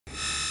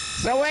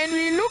So when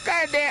we look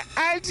at the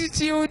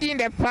altitude in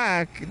the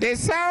park, the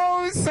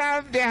sows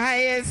have the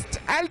highest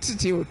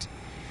altitude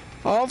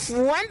of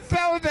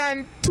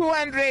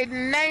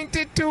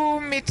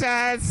 1,292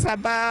 meters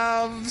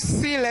above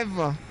sea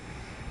level.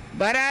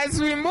 But as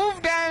we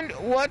move down,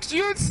 what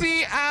you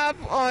see up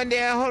on the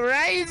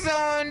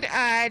horizon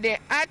are the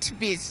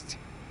hartebeest,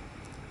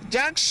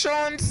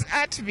 Jackson's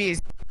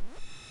hartebeest.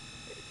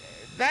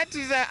 That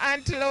is an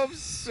antelope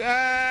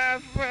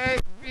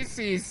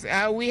species.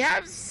 We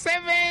have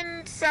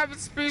 7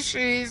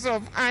 subspecies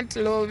of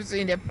antelopes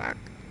in the park.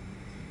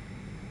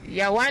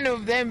 Yeah, one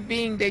of them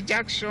being the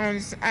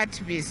Jackson's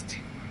hartebeest.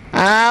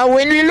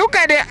 When we look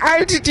at the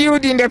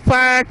altitude in the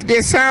park,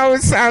 the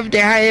sows have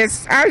the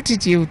highest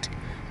altitude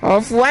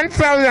of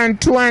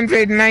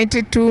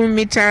 1,292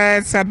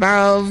 meters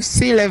above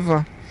sea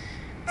level.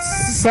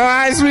 So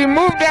as we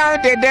move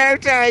down, the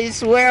delta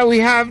is where we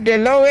have the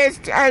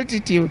lowest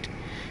altitude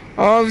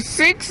of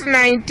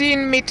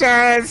 619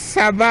 meters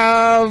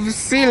above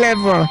sea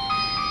level.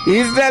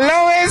 Is the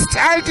lowest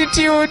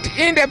altitude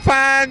in the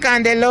park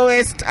and the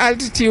lowest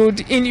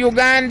altitude in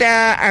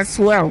Uganda as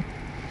well.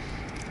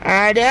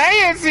 The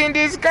highest in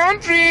this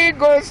country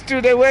goes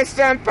to the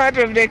western part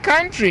of the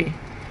country.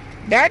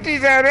 That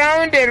is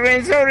around the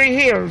Rwenzori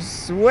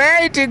Hills,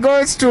 where it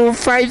goes to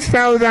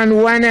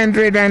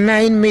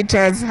 5,109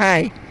 meters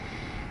high.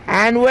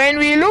 And when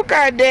we look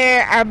at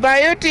the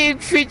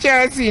abiotic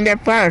features in the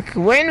park,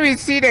 when we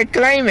see the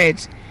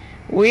climate,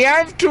 we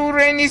have 2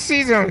 rainy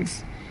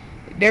seasons.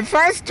 The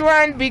first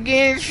one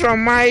begins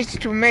from March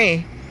to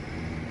May.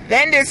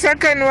 Then the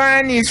second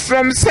one is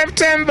from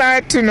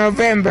September to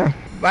November.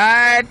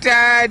 But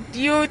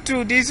due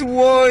to these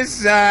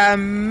wars,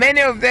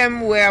 many of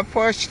them were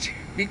poached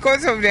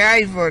because of the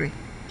ivory.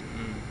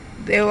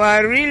 They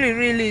were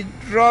really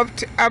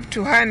dropped up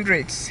to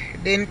hundreds,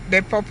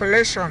 the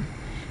population.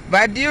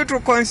 But due to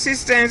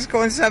consistent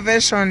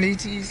conservation,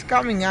 it is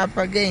coming up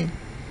again.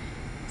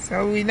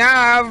 So we now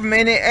have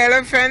many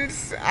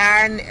elephants,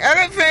 and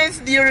elephants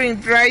during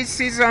dry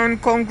season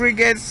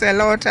congregates a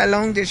lot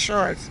along the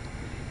shores.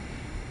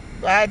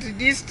 But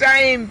this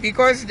time,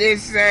 because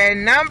there's a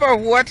number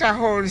of water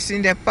holes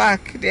in the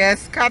park, they are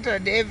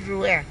scattered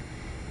everywhere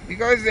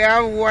because they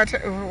have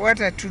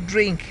water to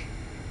drink.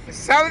 The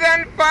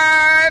southern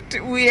part,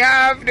 we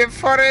have the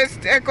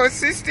forest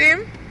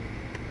ecosystem.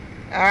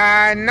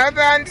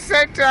 Northern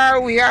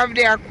sector, we have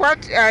the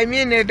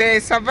the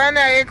savanna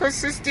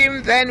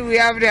ecosystem. Then we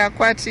have the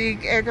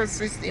aquatic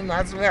ecosystem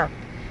as well.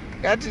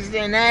 That is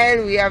the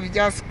Nile we have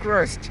just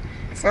crossed.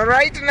 So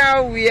right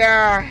now we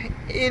are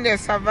in the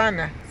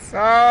savanna. So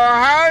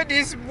how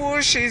this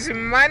bush is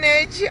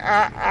managed,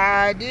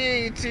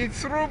 it is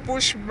through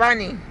bush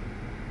burning.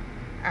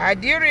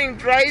 During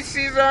dry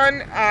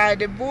season,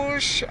 the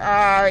bush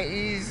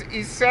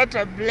is set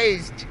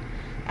ablaze.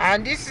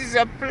 And this is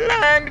a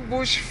planned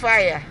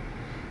bushfire.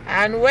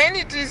 And when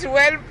it is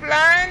well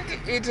planned,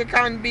 it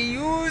can be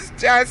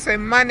used as a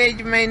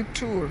management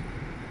tool.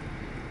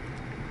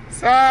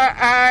 So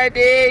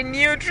the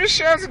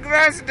nutritious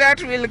grass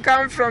that will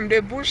come from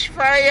the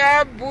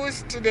bushfire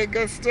boost the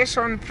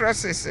gestation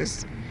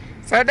processes.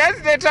 So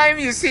that's the time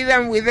you see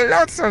them with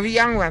lots of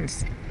young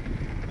ones.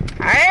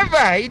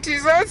 However, it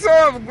is also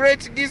of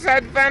great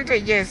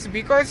disadvantages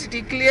because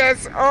it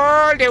clears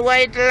all the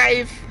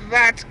wildlife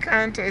that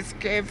can't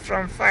escape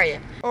from fire,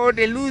 or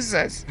the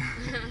losers.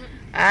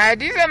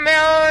 These are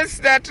males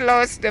that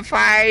lost the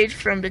fight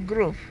from the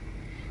group.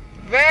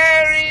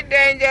 Very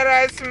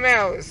dangerous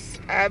males.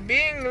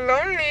 Being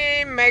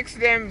lonely makes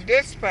them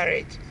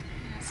desperate.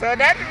 So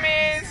that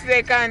means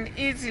they can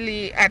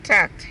easily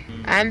attack.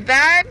 And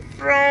that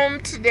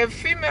prompts the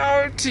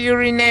female to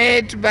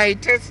urinate by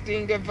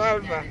testing the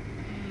vulva.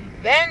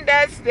 Then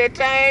that's the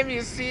time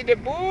you see the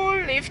bull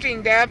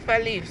lifting the upper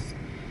lips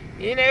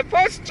in a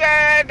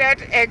posture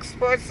that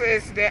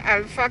exposes the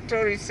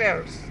olfactory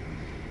cells.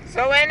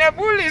 So when a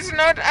bull is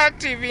not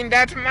active in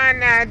that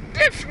manner,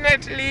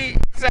 definitely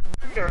it's a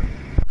victim.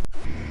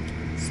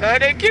 So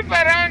they keep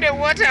around the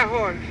water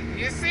hole.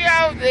 You see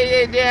how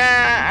they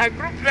are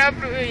grouped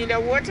up in the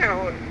water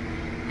hole.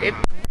 They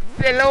put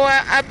the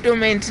lower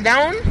abdomen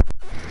down.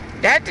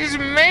 That is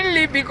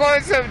mainly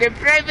because of the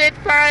private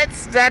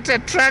parts that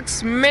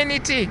attracts many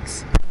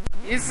ticks.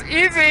 It's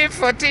easy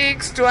for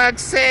ticks to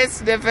access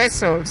the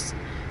vessels.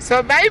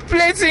 So by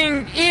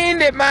placing in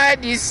the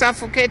mud is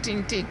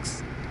suffocating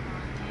ticks.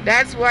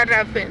 That's what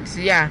happens,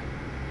 yeah.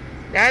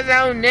 That's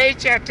how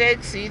nature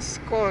takes its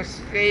course.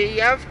 They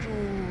have to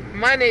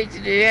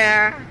manage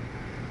their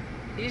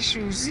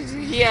issues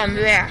here and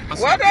there.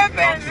 What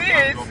happens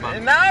is,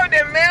 now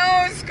the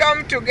males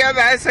come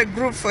together as a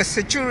group for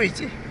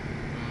security.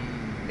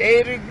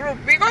 They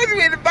regroup. Because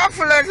with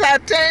buffaloes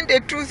at 10, the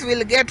tooth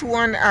will get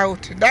worn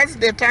out. That's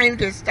the time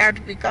they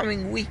start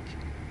becoming weak.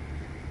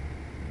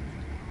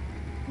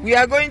 We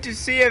are going to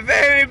see a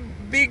very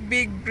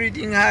big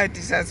breeding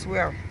herds as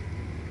well.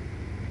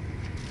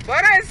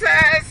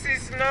 Borasas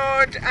is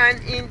not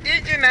an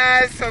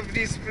indigenous of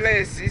this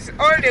place. It's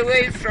all the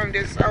way from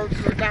the South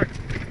Sudan.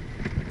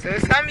 So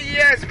some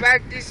years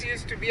back, this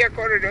used to be a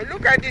corridor.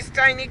 Look at these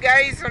tiny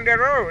guys on the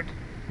road.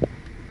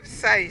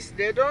 Size.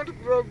 They don't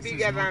grow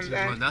bigger than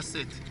that. Well, that's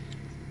it.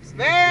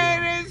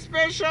 Very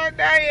special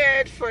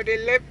diet for the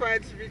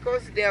leopards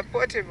because they are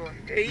portable.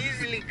 They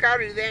easily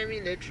carry them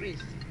in the trees.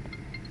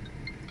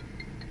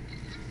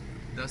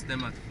 That's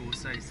them at full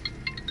size.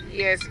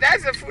 Yes,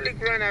 that's a fully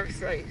grown up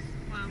size.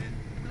 Wow.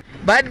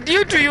 But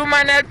due to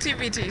human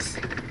activities,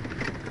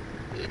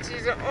 it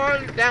is all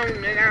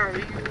down now.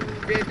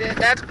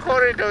 That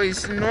corridor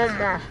is no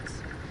more.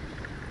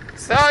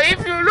 So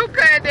if you look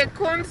at the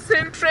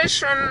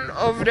concentration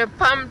of the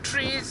palm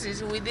trees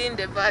is within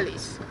the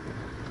valleys.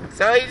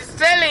 So it's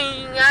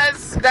telling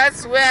us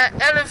that's where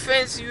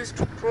elephants used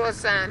to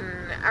cross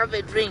and have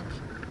a drink.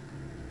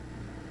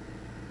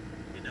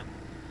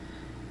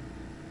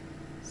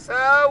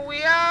 So we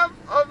have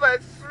over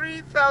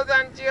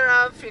 3,000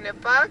 giraffes in a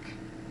park.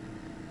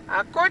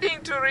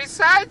 According to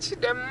research,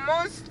 the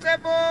most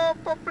stable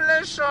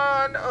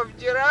population of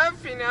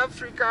giraffe in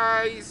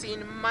Africa is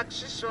in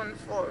Murchison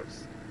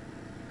Falls.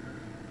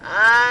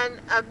 And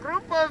a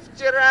group of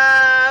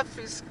giraffe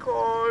is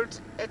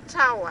called a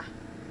tower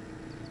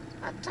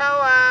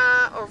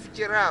of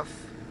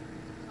giraffe.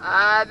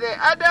 The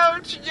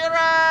adult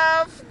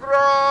giraffe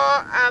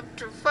grow up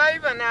to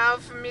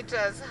 5.5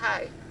 meters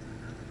high.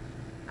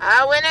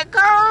 When a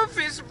calf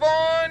is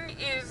born,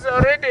 is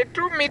already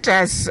 2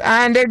 meters,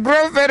 and they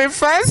grow very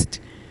fast,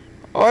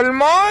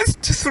 almost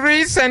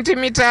 3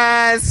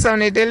 centimeters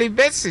on a daily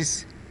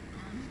basis.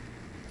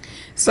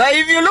 So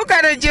if you look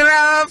at a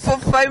giraffe for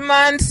 5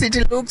 months,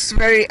 it looks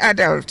very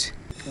adult.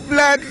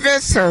 Blood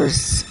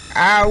vessels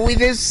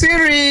with a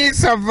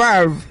series of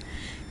valves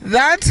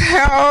that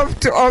help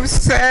to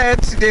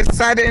offset the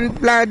sudden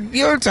blood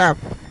build-up,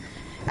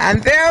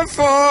 and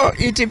therefore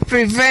it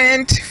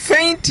prevents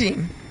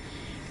fainting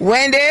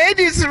when the head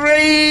is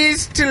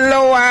raised,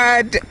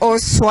 lowered, or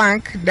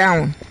sunk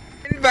down.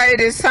 By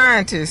the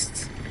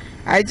scientists,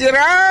 a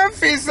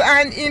giraffe is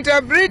an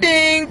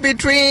interbreeding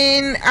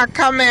between a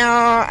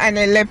camel and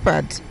a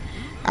leopard,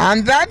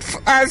 and that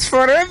has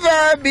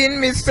forever been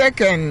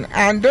mistaken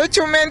and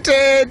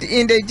documented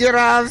in the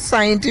giraffe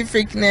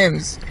scientific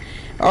names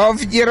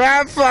of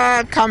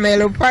Giraffa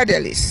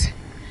camelopardalis.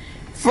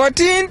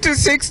 14 to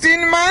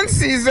 16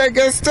 months is a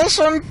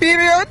gestation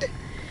period.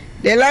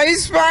 The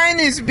lifespan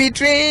is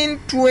between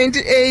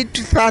 28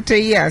 to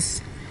 30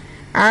 years,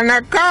 and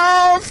a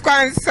calf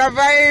can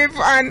survive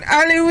an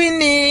early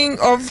weaning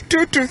of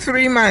 2 to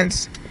 3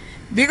 months,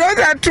 because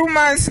at 2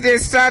 months they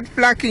start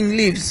plucking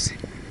leaves.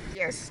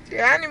 Yes, the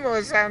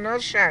animals are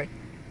not shy.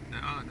 They're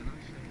not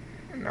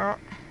shy. No,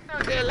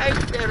 they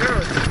like the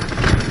road.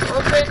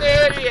 Open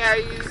area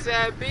is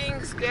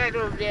being scared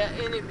of their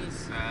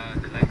enemies.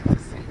 They like to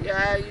see.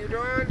 Yeah, you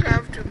don't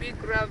have to be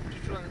grabbed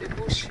from the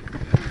bush.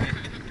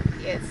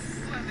 Yes.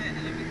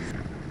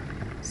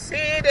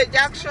 See the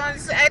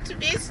Jackson's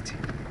hartebeest?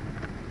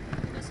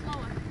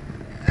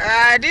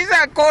 These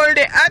are called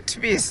the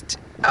hartebeest.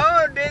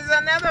 Oh, there's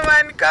another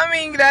one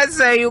coming.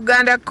 That's a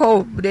Uganda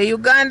kobe, the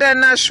Uganda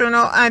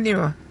national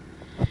animal.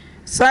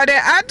 So the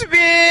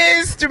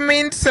hartebeest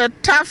means a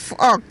tough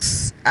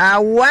ox,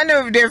 one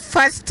of the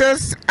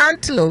fastest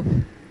antelope.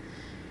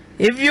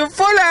 If you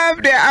follow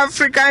up the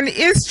African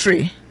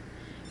history,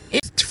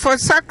 it's for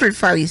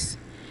sacrifice.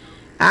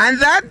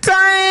 And that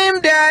time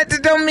they had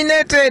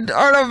dominated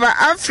all over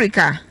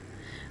Africa.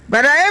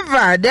 But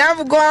however, they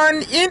have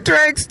gone into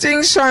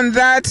extinction,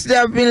 that they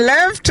have been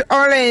left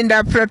only in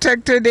the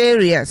protected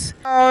areas.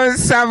 All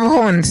serve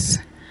horns.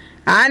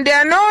 And they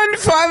are known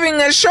for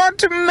having a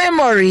short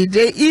memory.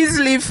 They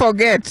easily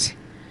forget.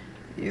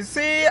 You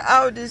see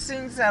how these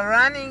things are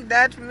running?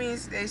 That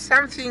means there's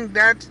something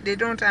that they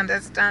don't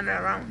understand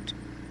around.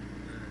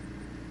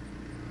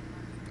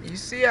 You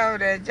see how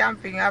they're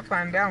jumping up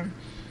and down?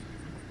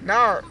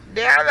 No,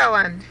 the other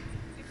one,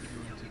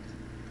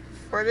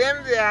 for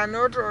them they are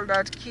not all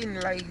that keen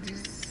like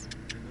this.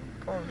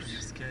 Oh.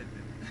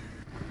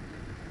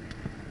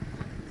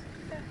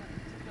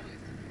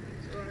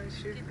 So I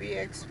should be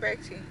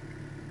expecting.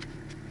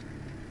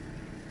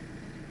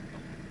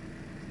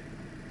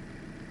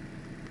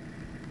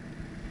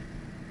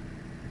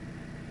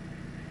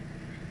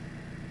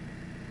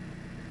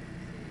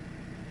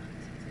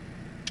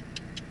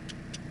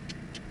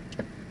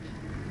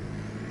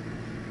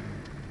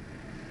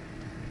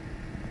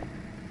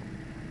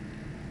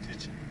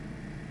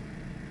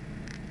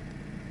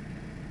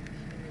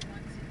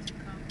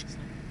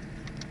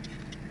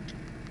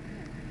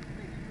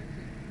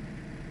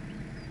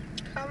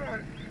 Come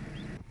on.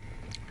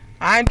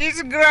 And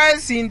this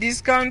grass in this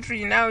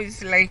country now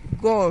is like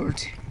gold.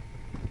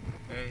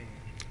 Hey.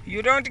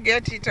 You don't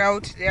get it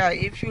out there.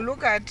 If you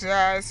look at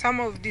some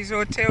of these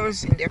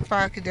hotels in the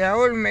park, they are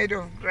all made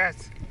of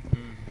grass.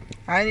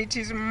 And it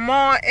is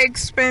more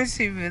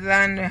expensive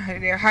than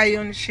the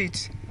iron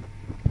sheet.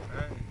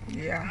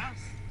 Yeah.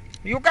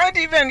 You can't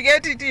even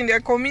get it in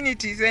the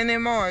communities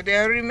anymore. They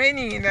are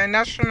remaining in the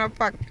national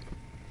park.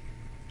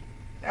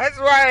 That's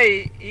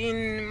why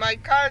in my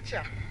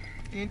culture,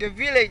 in the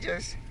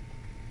villages,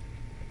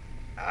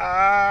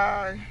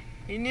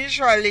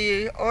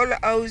 Initially, all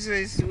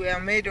houses were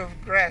made of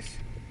grass.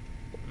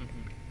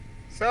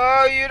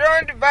 So you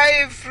don't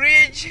buy a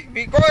fridge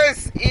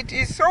because it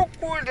is so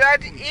cool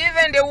that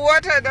even the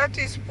water that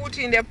is put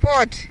in the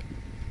pot,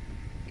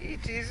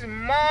 it is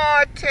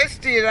more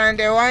tasty than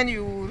the one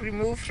you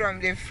remove from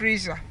the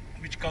freezer.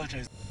 Which culture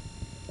is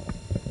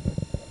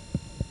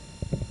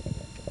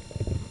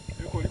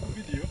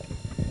video?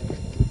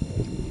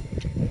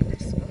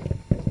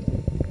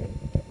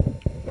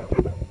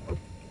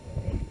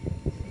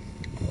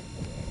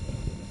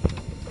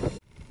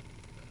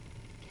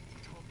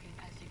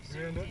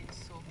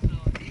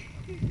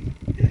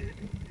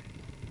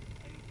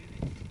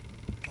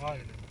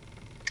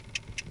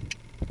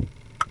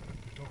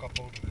 Talk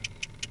about it.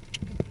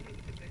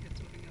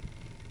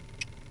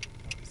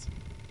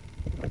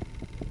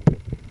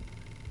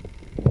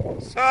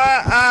 So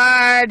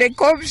the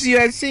cubs you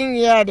are seeing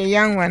here are the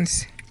young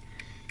ones.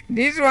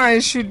 These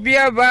ones should be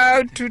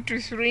about 2 to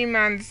 3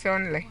 months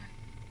only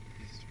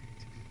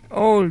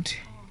old.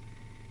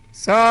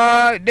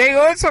 So they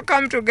also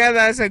come together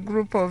as a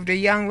group of the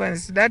young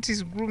ones, that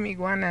is grooming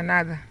one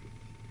another.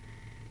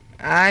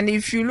 And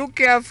if you look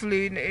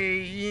carefully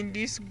in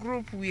this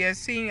group we are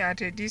seeing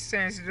at a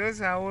distance,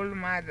 those are all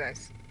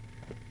mothers.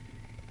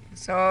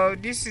 So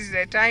this is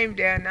the time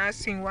they are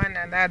nursing one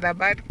another,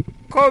 but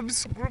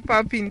cubs group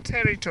up in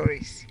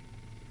territories.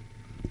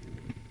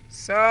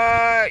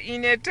 So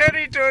in a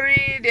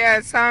territory there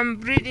are some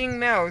breeding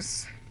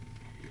males.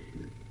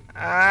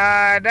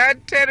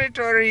 That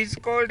territory is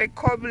called a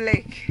cub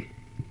lake.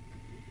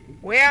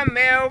 Where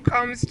male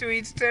comes to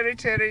its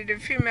territory, the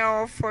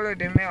female follow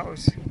the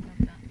males.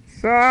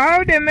 So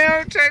how the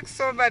male takes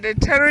over the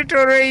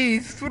territory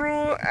is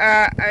through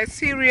a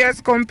serious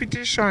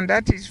competition,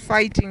 that is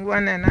fighting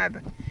one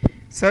another.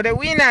 So the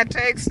winner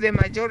takes the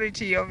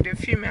majority of the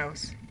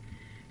females.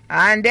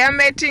 And their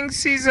mating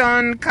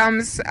season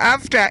comes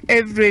after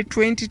every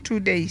 22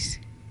 days.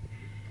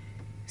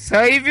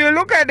 So if you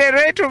look at the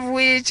rate of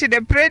which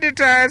the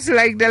predators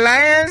like the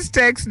lions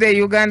takes the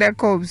Uganda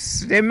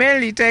cubs, they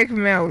mainly take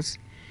males.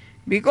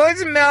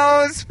 Because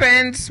males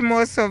spend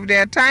most of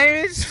their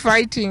time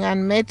fighting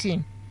and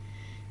mating.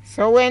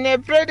 So when a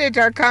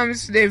predator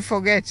comes, they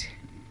forget.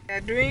 They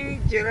are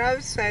doing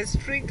giraffes are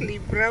strictly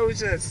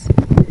browsers.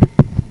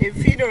 They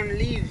feed on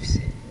leaves.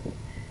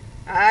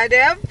 They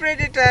have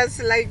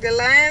predators like the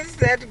lions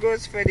that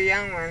goes for the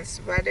young ones,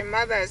 but the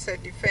mothers are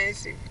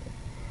defensive.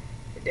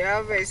 They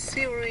have a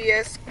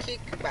serious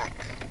kickback.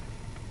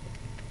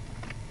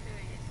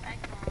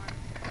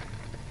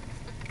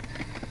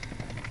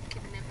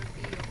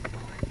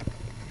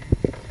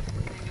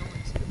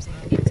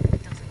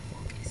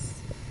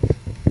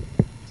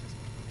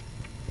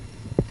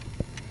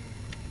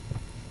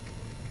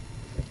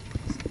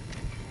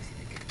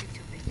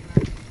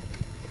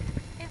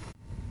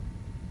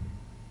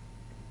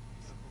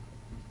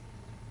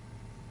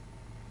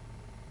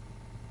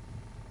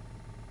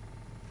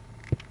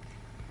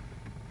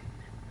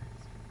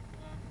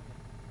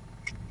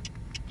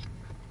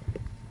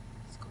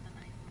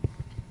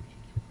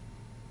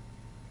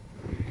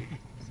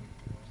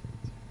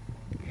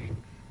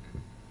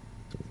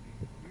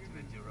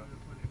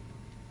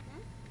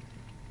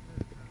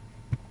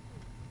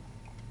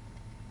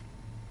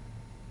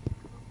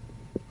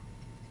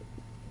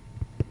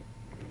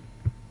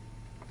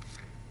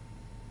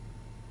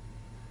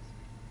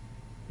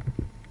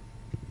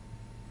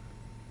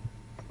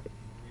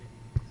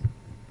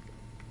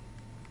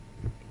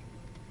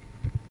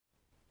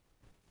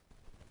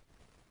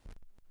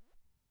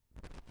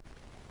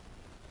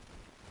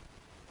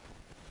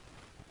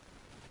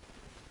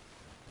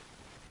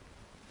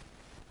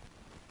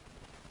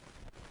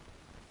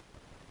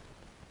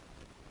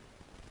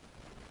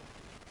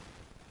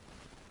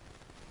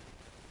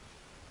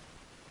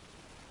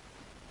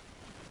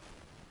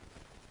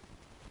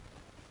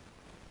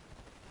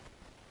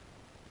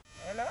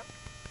 Hello?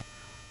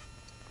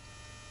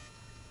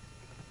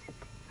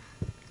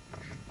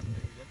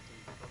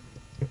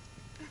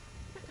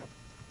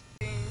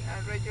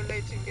 And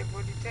regulating the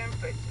body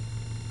temperature.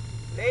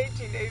 Late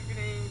in the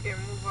evening they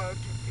move out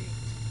to feed.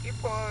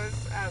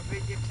 Hippos are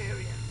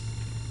vegetarians.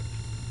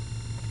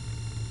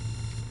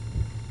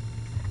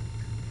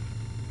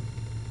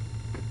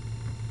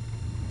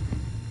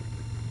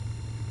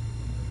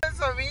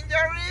 Of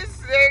injuries,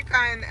 they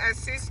can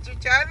assist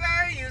each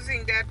other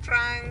using their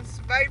trunks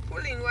by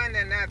pulling one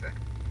another.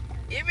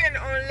 Even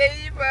on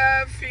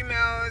labor,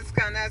 females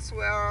can as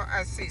well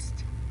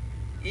assist.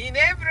 In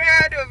every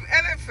herd of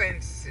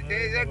elephants,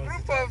 there is a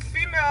group of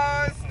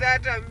females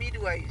that are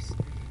midwives.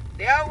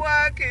 Their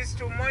work is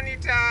to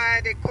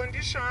monitor the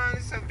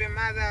conditions of the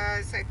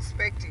mothers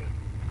expecting.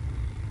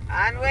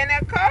 And when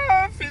a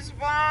calf is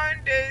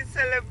born, they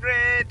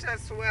celebrate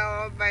as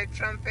well by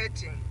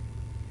trumpeting.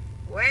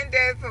 When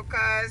death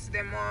occurs,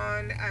 they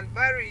mourn and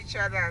bury each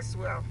other as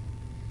well.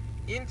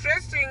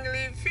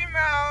 Interestingly,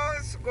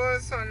 females go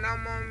on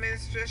normal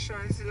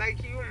menstruations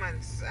like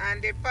humans,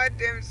 and they pat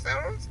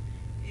themselves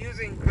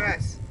using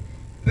grass.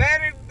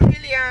 Very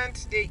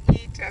brilliant, they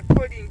eat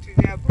according to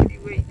their body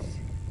weight.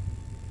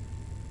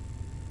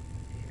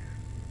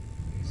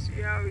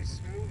 See how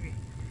it's moving.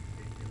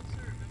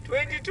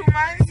 22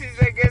 months is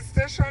the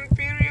gestation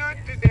period.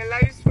 The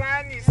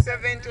lifespan is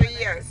 70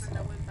 years.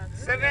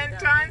 7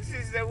 tons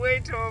is the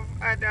weight of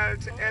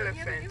adult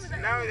elephant.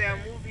 Now they are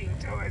moving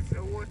towards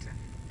the water.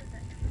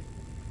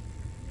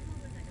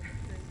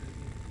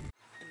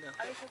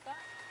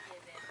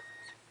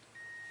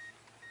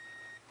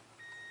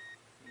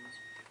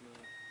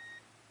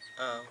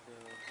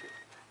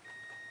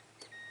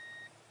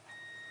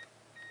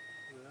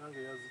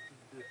 Yange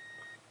yazitudde.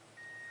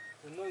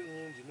 Enno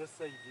nnyingi ne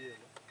sayidi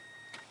eno.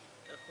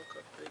 Ako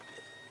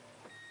kapege.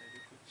 Yali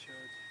ku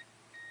charge.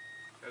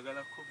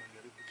 Yagala kuba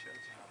yali ku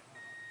charge.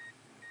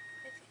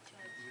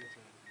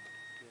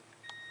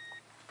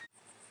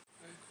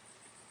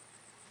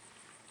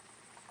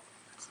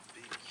 That's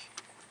big.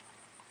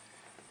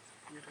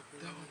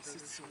 That one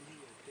sits on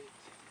here.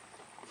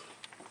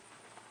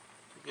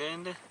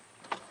 Tugende.